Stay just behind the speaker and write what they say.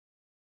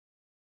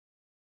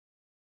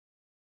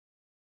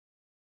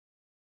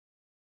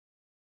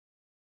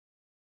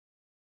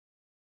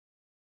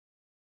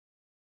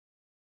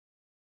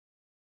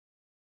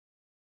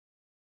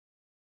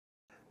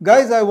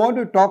Guys, I want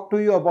to talk to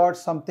you about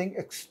something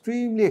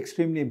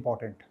extremely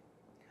important.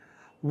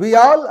 We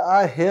all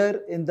are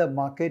here in the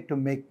market to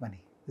make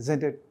money,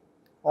 isn't it?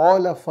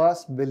 All of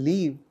us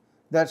believe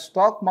that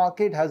stock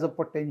market has a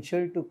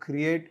potential to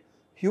create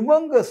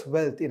humongous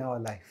wealth in our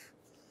life.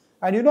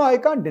 And I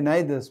can't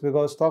deny this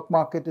because stock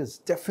market is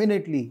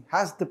definitely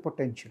has the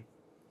potential.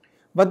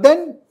 But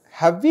then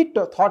have we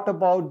thought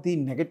about the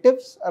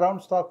negatives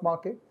around stock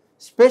market,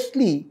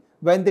 especially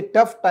when the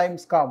tough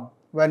times come,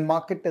 when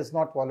market is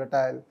not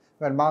volatile,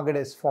 when market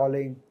is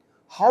falling,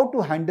 how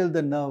to handle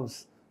the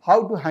nerves,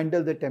 how to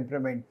handle the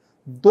temperament.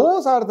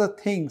 Those are the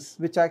things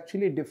which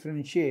actually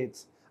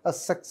differentiates a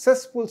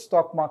successful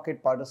stock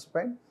market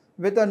participant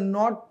with a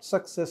not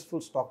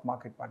successful stock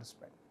market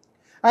participant.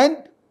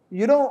 And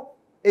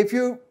if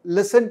you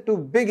listen to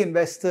big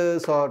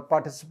investors or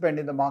participants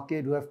in the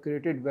market who have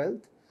created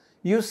wealth,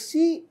 you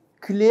see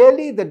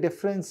clearly the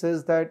difference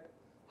is that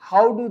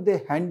how do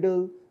they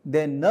handle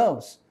their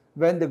nerves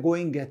when the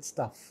going gets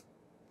tough.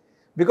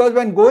 Because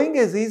when going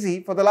is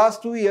easy, for the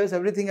last 2 years,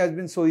 everything has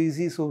been so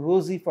easy, so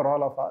rosy for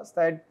all of us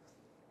that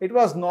it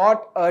was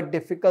not a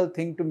difficult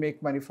thing to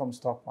make money from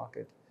stock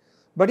market.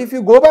 But if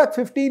you go back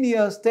 15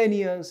 years, 10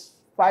 years,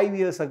 5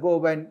 years ago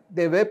when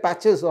there were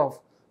patches of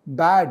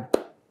bad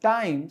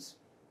times,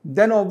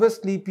 then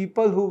obviously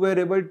people who were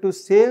able to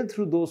sail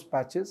through those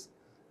patches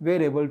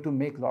were able to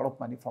make a lot of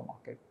money from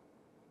market.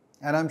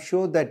 And I'm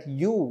sure that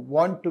you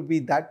want to be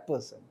that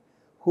person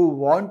who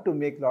want to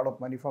make a lot of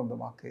money from the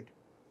market.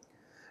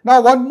 Now,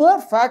 one more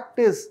fact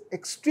is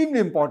extremely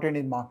important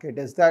in market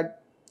is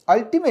that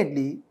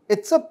ultimately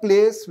it's a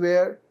place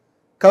where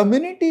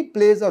community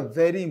plays a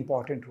very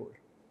important role.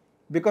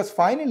 Because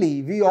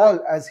finally, we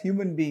all as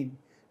human beings,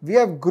 we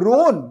have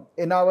grown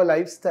in our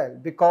lifestyle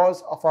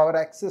because of our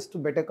access to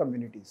better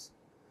communities.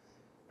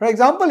 For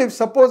example, if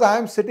suppose I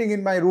am sitting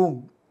in my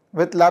room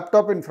with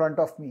laptop in front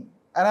of me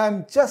and I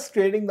am just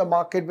trading the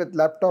market with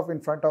laptop in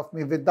front of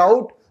me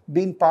without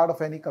being part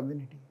of any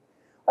community,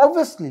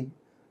 obviously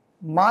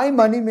my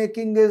money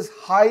making is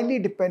highly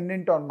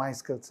dependent on my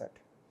skill set.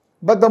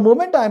 But the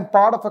moment I am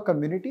part of a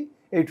community,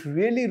 it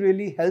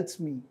really helps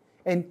me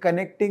in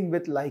connecting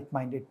with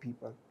like-minded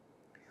people.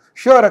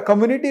 Sure, a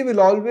community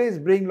will always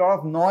bring a lot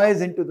of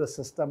noise into the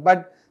system,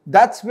 but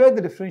that's where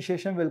the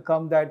differentiation will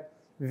come, that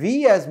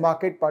we as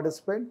market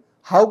participants,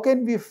 how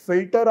can we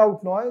filter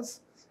out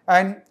noise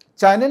and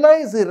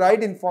channelize the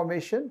right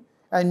information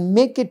and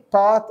make it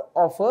part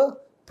of a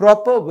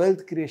proper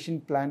wealth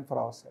creation plan for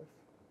ourselves.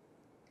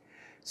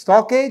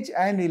 StockEdge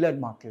and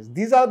Elearnmarkets,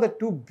 these are the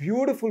two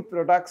beautiful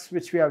products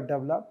which we have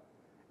developed,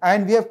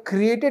 and we have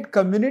created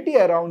community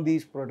around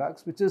these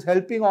products which is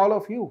helping all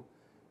of you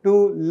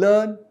to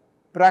learn,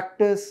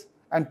 practice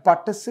and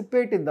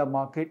participate in the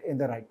market in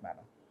the right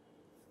manner.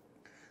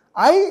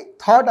 I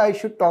thought I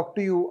should talk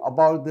to you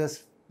about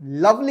this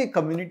lovely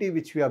community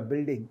which we are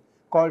building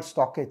called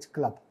StockEdge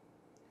Club.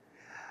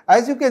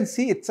 As you can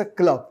see, it's a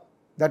club.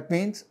 That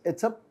means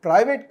it's a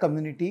private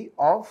community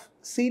of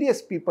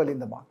serious people in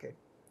the market.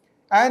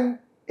 And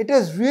it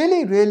has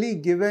really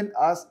given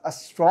us a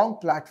strong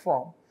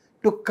platform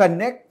to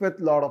connect with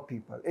a lot of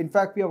people. In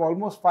fact, we have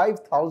almost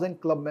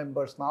 5,000 club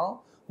members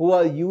now who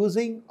are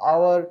using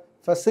our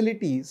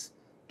facilities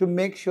to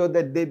make sure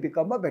that they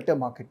become a better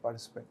market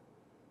participant.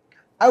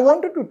 I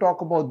wanted to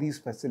talk about these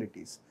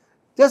facilities.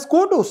 Just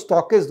go to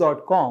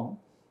stockedge.com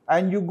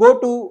and you go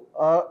to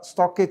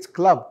StockEdge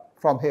Club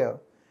from here.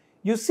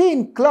 You see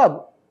in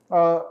Club,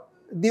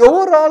 the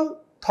overall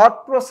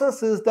thought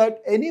process is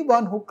that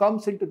anyone who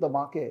comes into the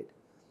market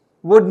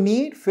would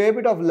need fair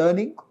bit of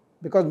learning,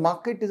 because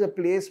market is a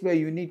place where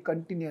you need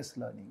continuous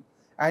learning.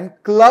 And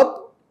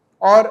Club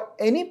or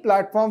any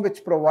platform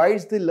which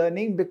provides the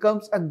learning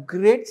becomes a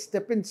great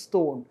stepping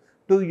stone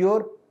to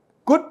your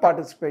good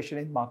participation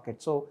in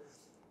market. So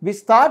we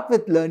start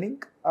with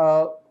learning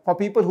for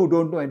people who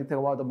don't know anything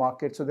about the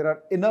market. So there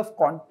are enough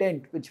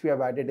content which we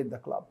have added in the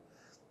club.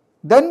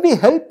 Then we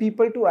help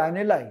people to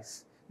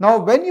analyze. Now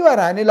when you are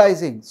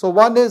analyzing, so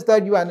one is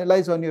that you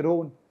analyze on your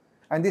own,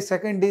 and the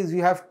second is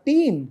you have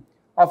team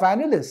of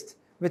analysts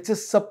which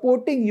is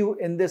supporting you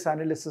in this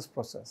analysis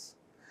process.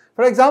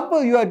 For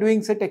example, you are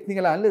doing say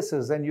technical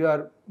analysis and you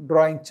are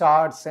drawing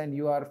charts and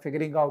you are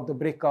figuring out the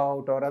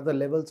breakout or other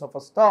levels of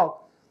a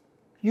stock.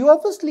 You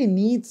obviously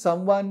need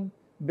someone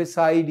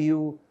beside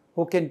you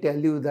who can tell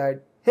you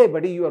that, hey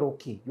buddy, you are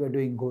okay, you are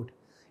doing good.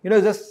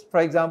 Just for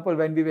example,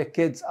 when we were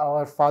kids,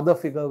 our father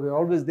figure were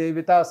always there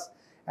with us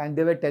and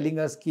they were telling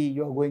us ki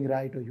you are going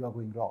right or you are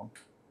going wrong.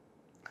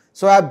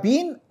 So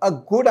being a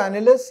good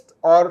analyst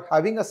or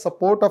having a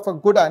support of a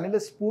good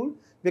analyst pool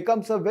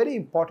becomes a very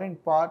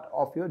important part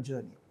of your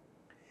journey.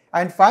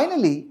 And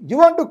finally, you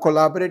want to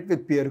collaborate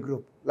with peer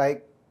group.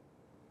 Like,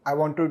 I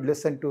want to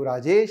listen to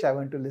Rajesh, I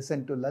want to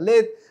listen to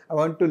Lalit, I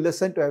want to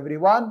listen to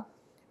everyone,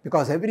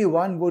 because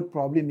everyone would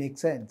probably make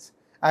sense.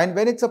 And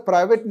when it's a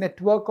private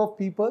network of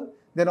people,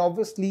 then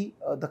obviously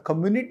the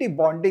community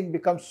bonding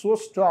becomes so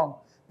strong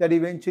that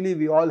eventually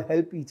we all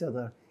help each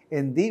other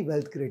in the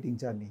wealth creating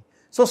journey.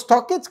 So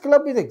StockEdge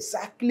Club is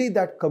exactly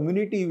that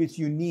community which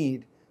you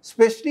need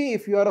especially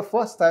if you are a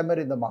first timer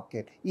in the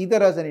market,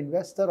 either as an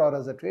investor or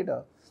as a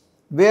trader,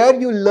 where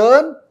you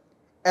learn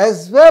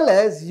as well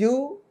as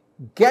you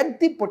get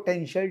the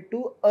potential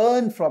to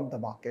earn from the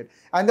market.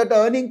 And that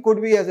earning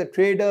could be as a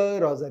trader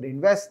or as an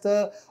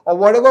investor or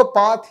whatever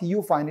path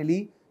you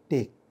finally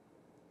take.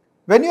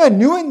 When you are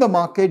new in the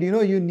market,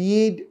 you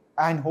need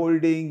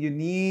hand-holding, you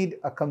need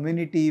a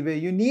community where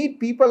you need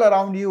people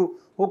around you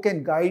who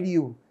can guide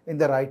you in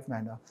the right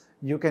manner.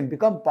 You can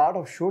become part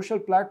of social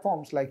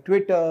platforms like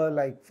Twitter,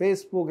 like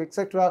Facebook,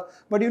 etc.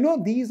 But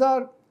these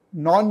are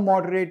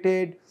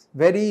non-moderated,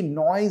 very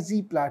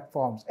noisy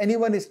platforms.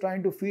 Anyone is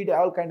trying to feed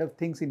all kind of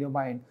things in your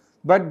mind.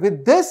 But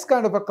with this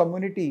kind of a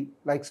community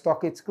like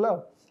StockEdge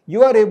Club,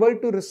 you are able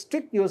to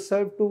restrict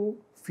yourself to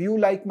few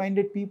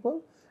like-minded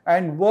people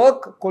and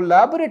work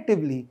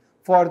collaboratively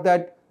for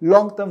that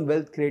long-term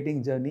wealth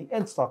creating journey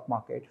in stock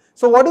market.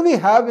 So what do we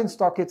have in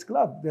StockEdge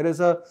Club? There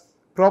is a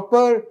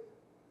proper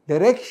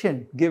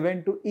direction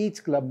given to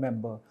each club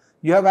member.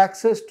 You have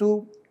access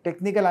to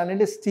technical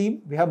analyst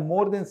team. We have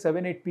more than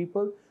 7-8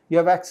 people. You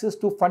have access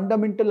to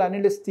fundamental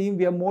analyst team.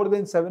 We have more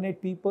than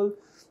 7-8 people.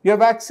 You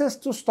have access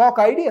to stock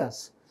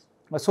ideas.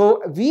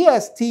 So we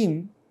as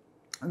team,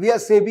 we are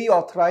SEBI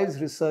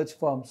authorized research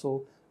firm.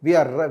 So we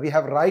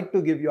have right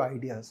to give you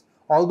ideas.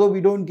 Although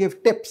we don't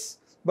give tips,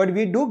 but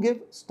we do give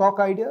stock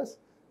ideas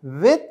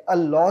with a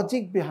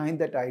logic behind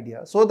that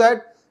idea, so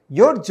that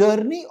your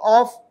journey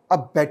of a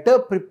better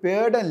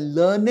prepared and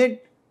learned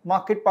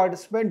market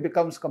participant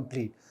becomes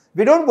complete.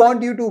 We don't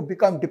want you to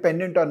become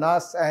dependent on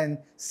us and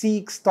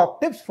seek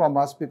stock tips from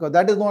us, because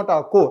that is not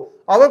our core.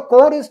 Our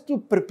core is to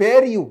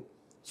prepare you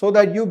so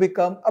that you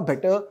become a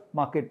better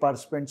market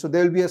participant. So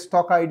there will be a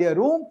stock idea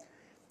room.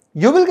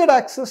 You will get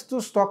access to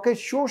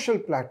StockEdge social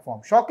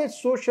platform. StockEdge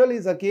social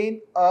is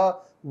again a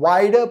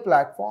wider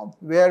platform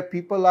where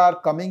people are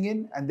coming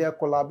in and they are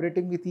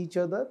collaborating with each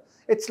other.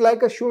 It's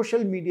like a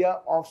social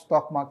media of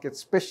stock markets,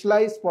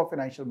 specialized for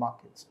financial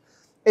markets.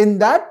 In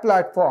that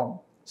platform,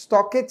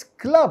 StockEdge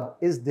Club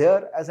is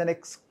there as an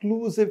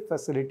exclusive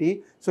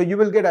facility. So you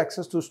will get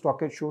access to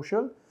StockEdge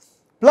social.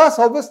 Plus,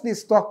 obviously,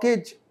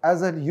 StockEdge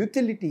as a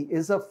utility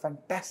is a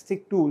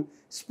fantastic tool.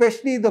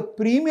 Especially the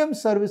premium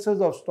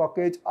services of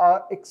StockEdge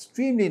are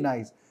extremely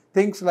nice.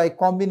 Things like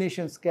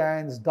combination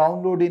scans,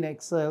 download in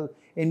Excel,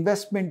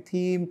 investment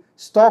theme,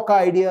 stock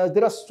ideas.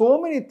 There are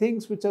so many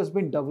things which has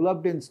been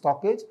developed in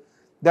StockEdge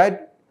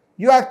that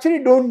you actually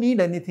don't need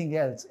anything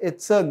else.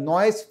 It's a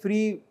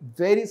noise-free,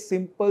 very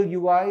simple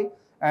UI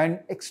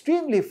and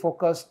extremely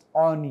focused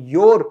on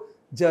your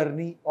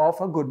journey of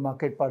a good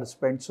market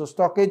participant. So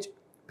StockEdge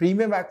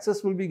premium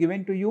access will be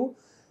given to you.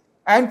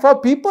 And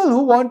for people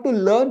who want to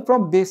learn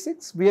from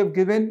basics, we have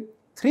given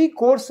 3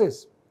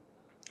 courses: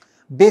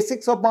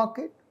 basics of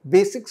market,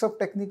 basics of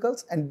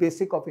technicals, and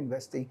basic of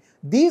investing.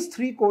 These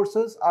 3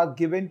 courses are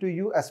given to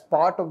you as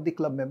part of the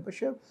club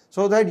membership,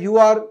 so that you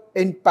are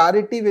in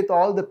parity with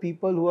all the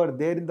people who are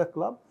there in the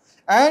club,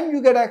 and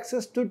you get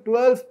access to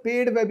 12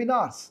 paid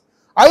webinars.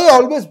 I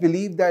always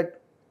believe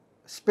that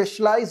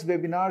specialized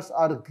webinars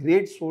are a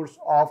great source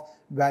of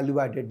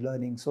value-added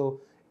learning.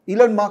 So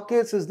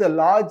Elearnmarkets is the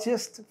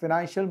largest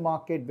financial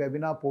market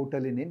webinar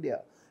portal in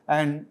India,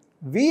 and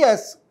we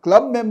as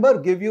club member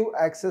give you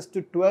access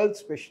to 12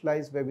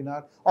 specialized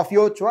webinars of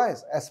your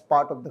choice as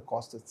part of the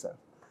cost itself.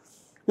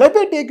 Let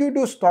me take you to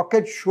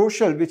StockEdge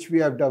Social, which we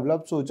have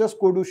developed. So just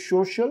go to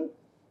social.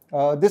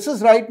 This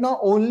is right now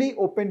only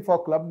open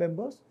for club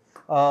members.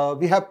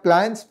 We have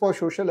plans for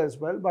social as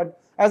well, but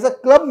as a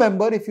club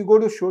member, if you go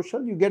to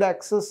social, you get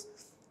access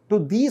to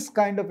these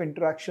kind of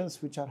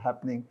interactions which are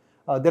happening.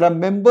 There are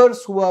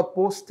members who are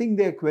posting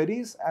their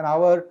queries, and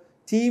our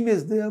team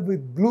is there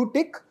with blue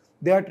tick.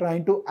 They are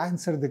trying to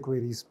answer the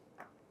queries.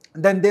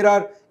 Then there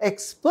are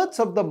experts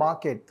of the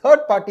market,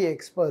 third-party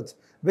experts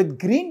with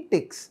green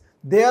ticks.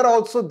 They are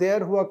also there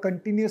who are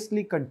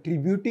continuously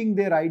contributing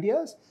their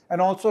ideas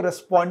and also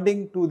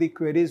responding to the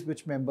queries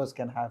which members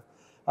can have.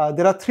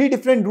 There are 3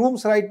 different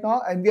rooms right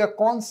now, and we are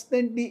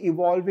constantly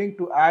evolving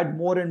to add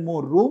more and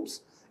more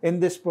rooms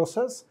in this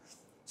process.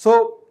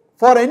 So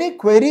for any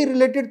query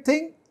related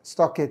thing,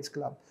 StockEdge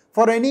Club.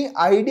 For any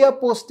idea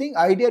posting,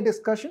 idea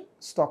discussion,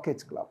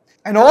 StockEdge Club.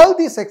 And all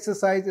this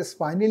exercise is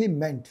finally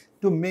meant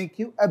to make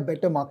you a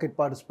better market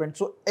participant.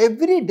 So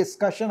every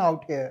discussion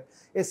out here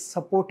is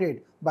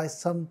supported by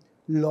some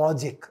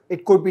logic.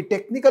 It could be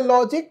technical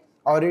logic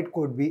or it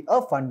could be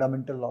a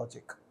fundamental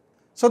logic.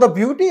 So the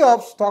beauty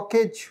of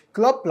StockEdge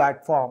Club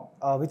platform,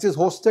 which is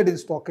hosted in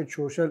StockEdge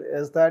Social,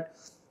 is that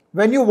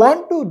when you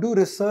want to do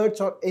research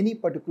on any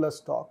particular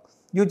stock,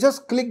 you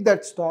just click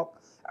that stock,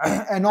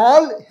 and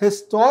all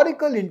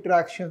historical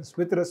interactions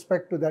with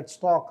respect to that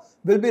stock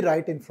will be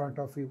right in front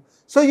of you.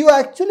 So you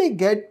actually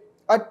get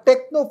a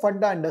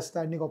techno-funda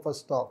understanding of a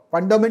stock.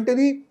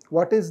 Fundamentally,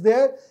 what is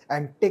there,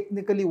 and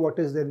technically what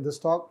is there in the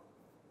stock.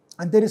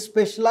 And there is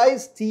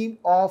specialized team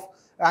of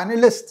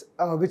analysts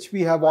which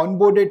we have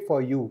onboarded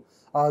for you.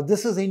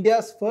 This is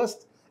India's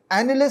first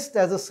analyst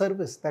as a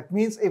service. That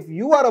means if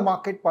you are a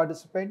market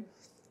participant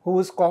who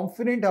is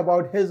confident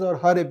about his or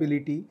her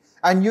ability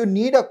and you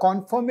need a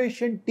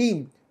confirmation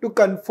team to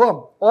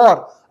confirm,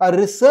 or a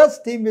research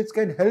team which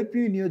can help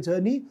you in your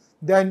journey,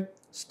 then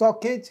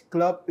StockEdge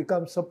Club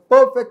becomes a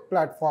perfect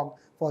platform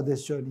for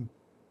this journey.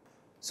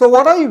 So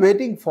what are you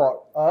waiting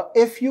for?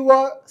 If you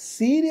are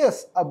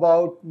serious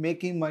about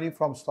making money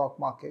from stock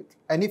market,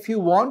 and if you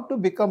want to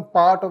become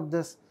part of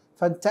this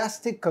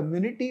fantastic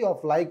community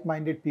of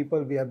like-minded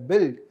people we have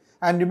built,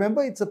 and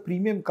remember, it's a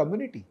premium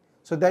community.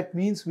 So that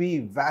means we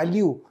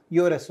value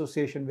your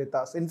association with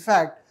us. In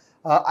fact,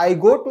 I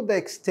go to the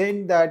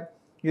extent that,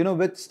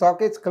 with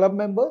StockEdge Club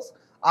members,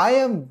 I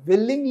am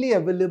willingly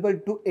available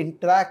to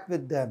interact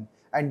with them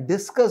and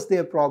discuss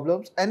their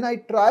problems, and I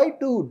try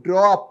to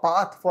draw a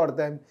path for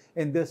them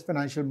in this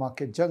financial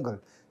market jungle.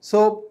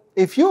 So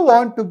if you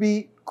want to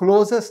be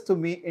closest to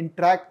me,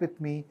 interact with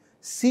me,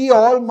 see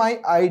all my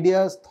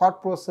ideas,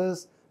 thought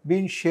process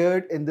being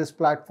shared in this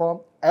platform,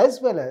 as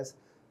well as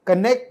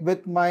connect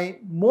with my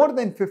more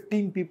than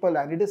 15 people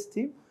analyst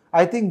team,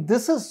 I think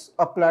this is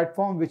a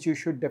platform which you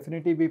should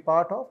definitely be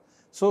part of.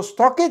 So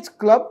StockEdge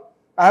Club,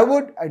 I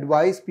would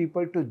advise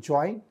people to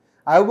join.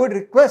 I would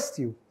request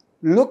you,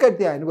 look at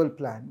the annual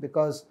plan,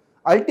 because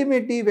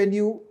ultimately when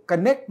you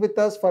connect with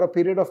us for a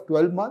period of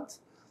 12 months,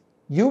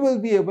 you will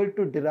be able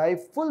to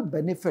derive full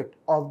benefit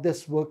of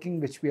this working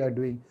which we are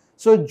doing.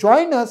 So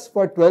join us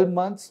for 12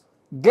 months,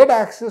 get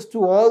access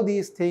to all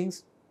these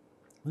things.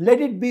 Let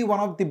it be one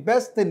of the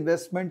best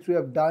investments we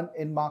have done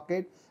in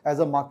market as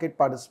a market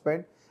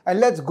participant, and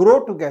let's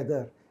grow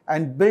together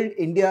and build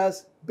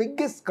India's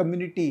biggest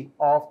community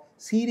of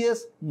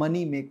serious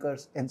money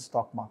makers in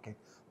stock market.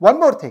 One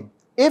more thing.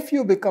 If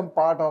you become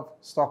part of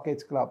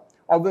StockEdge Club,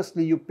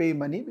 obviously you pay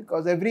money,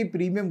 because every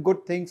premium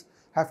good things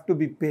have to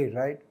be paid,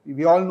 right?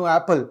 We all know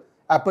Apple.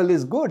 Apple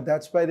is good.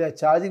 That's why they are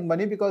charging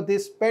money, because they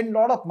spend a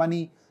lot of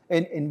money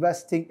in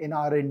investing in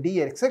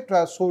R&D,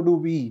 etc. So do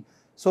we.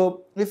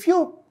 So if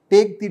you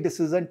take the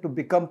decision to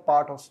become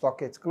part of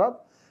StockEdge Club,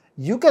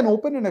 you can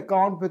open an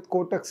account with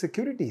Kotak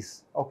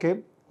Securities, okay,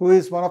 who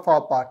is one of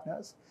our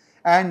partners,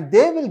 and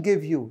they will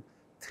give you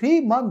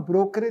 3-month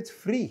brokerage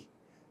free.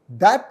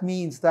 That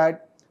means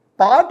that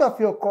part of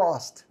your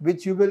cost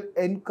which you will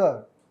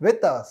incur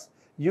with us,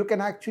 you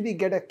can actually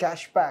get a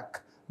cashback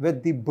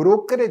with the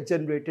brokerage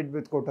generated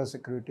with Kotak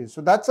Securities.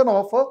 So that's an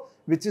offer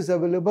which is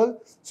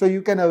available. So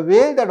you can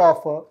avail that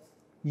offer,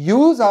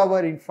 use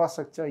our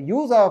infrastructure,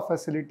 use our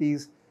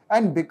facilities,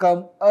 and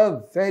become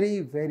a very,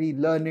 very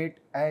learned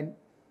and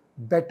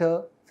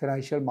better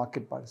financial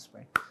market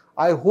participant.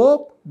 I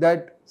hope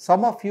that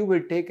some of you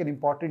will take an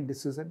important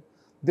decision.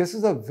 This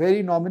is a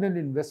very nominal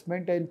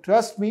investment, and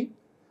trust me,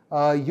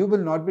 you will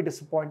not be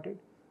disappointed.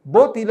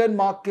 Both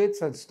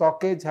Elearnmarkets and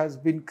StockEdge has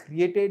been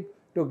created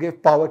to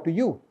give power to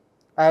you.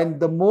 And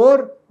the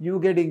more you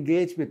get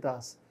engaged with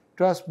us,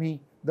 trust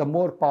me, the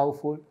more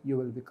powerful you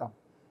will become.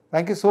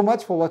 Thank you so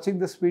much for watching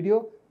this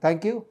video.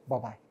 Thank you.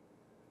 Bye-bye.